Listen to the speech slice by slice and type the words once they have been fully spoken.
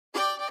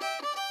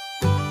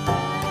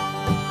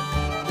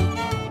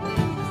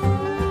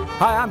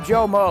Hi, I'm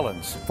Joe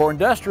Mullins for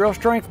Industrial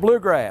Strength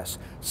Bluegrass,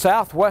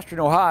 Southwestern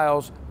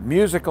Ohio's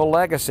musical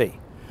legacy.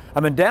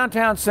 I'm in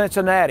downtown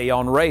Cincinnati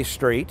on Ray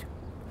Street.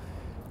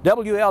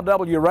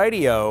 WLW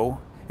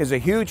Radio is a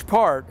huge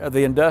part of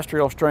the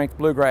Industrial Strength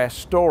Bluegrass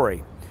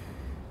story.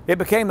 It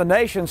became the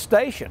nation's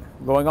station,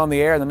 going on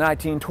the air in the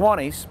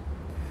 1920s.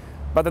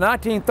 By the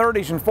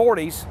 1930s and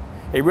 40s,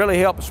 it really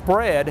helped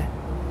spread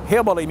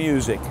hillbilly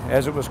music,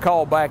 as it was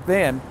called back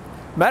then.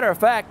 Matter of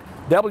fact,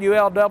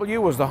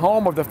 WLW was the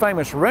home of the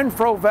famous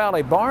Renfro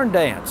Valley Barn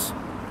Dance.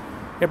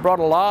 It brought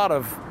a lot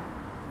of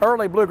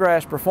early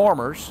bluegrass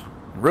performers,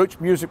 roots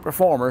music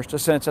performers, to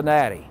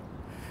Cincinnati.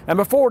 And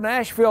before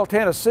Nashville,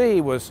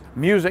 Tennessee was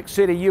Music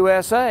City,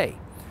 USA,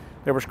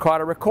 there was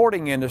quite a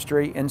recording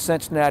industry in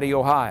Cincinnati,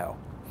 Ohio.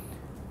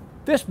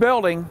 This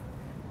building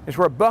is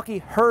where Bucky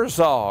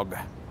Herzog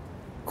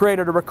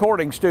created a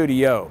recording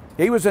studio.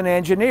 He was an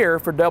engineer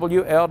for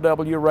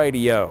WLW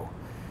Radio.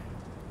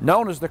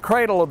 Known as the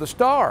Cradle of the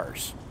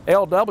Stars,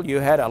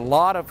 LW had a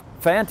lot of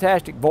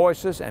fantastic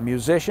voices and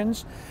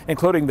musicians,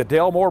 including the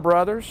Delmore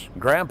Brothers,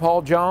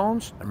 Grandpa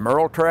Jones, and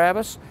Merle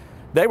Travis.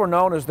 They were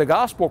known as the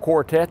gospel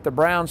quartet, the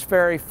Browns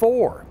Ferry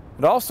Four.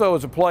 It also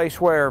is a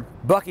place where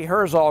Bucky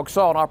Herzog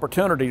saw an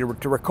opportunity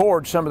to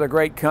record some of the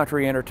great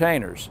country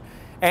entertainers.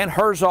 And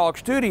Herzog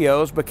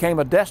Studios became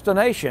a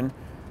destination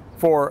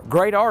for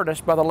great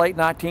artists by the late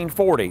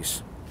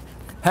 1940s.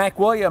 Hank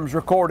Williams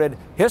recorded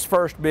his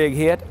first big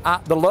hit,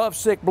 the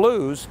Lovesick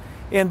Blues,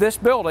 in this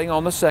building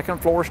on the second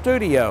floor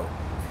studio.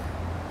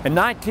 In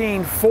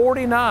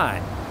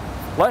 1949,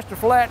 Lester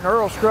Flatt and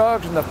Earl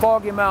Scruggs and the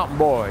Foggy Mountain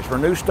Boys were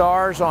new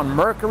stars on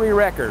Mercury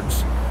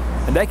Records,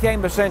 and they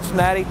came to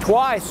Cincinnati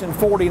twice in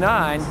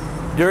 '49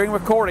 during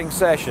recording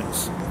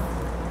sessions.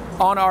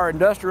 On our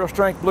Industrial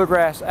Strength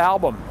Bluegrass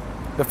album,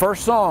 the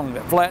first song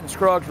that Flatt and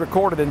Scruggs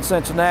recorded in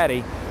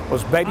Cincinnati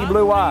was Baby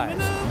Blue Eyes.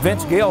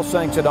 Vince Gill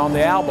sings it on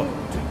the album.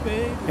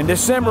 In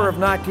December of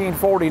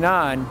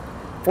 1949,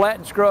 Flatt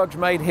and Scruggs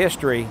made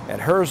history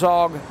at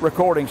Herzog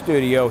Recording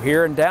Studio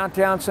here in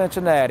downtown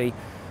Cincinnati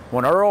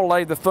when Earl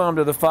laid the thumb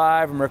to the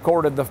five and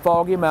recorded the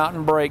Foggy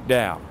Mountain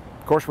Breakdown.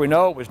 Of course, we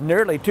know it was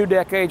nearly 2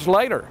 decades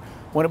later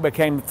when it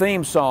became the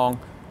theme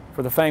song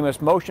for the famous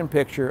motion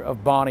picture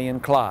of Bonnie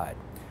and Clyde.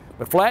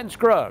 But Flatt and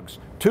Scruggs,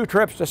 2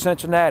 trips to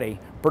Cincinnati,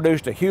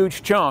 produced a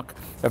huge chunk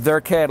of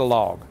their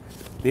catalog.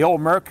 The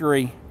old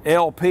Mercury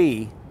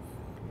LP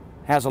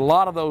has a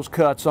lot of those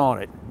cuts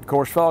on it. Of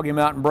course, Foggy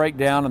Mountain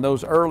Breakdown and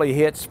those early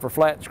hits for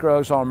Flatt and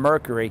Scruggs on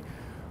Mercury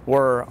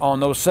were on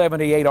those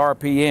 78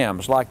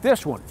 RPMs, like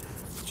this one.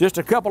 Just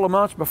a couple of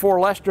months before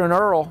Lester and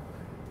Earl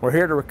were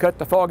here to cut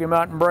the Foggy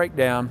Mountain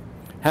Breakdown,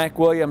 Hank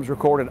Williams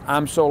recorded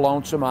I'm So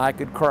Lonesome I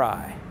Could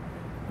Cry.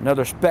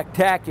 Another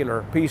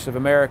spectacular piece of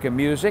American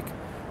music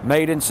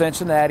made in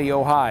Cincinnati,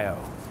 Ohio.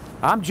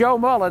 I'm Joe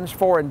Mullins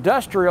for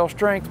Industrial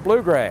Strength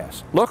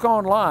Bluegrass. Look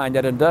online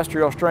at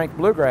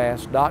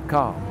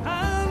industrialstrengthbluegrass.com.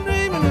 I'm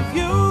dreaming of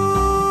you.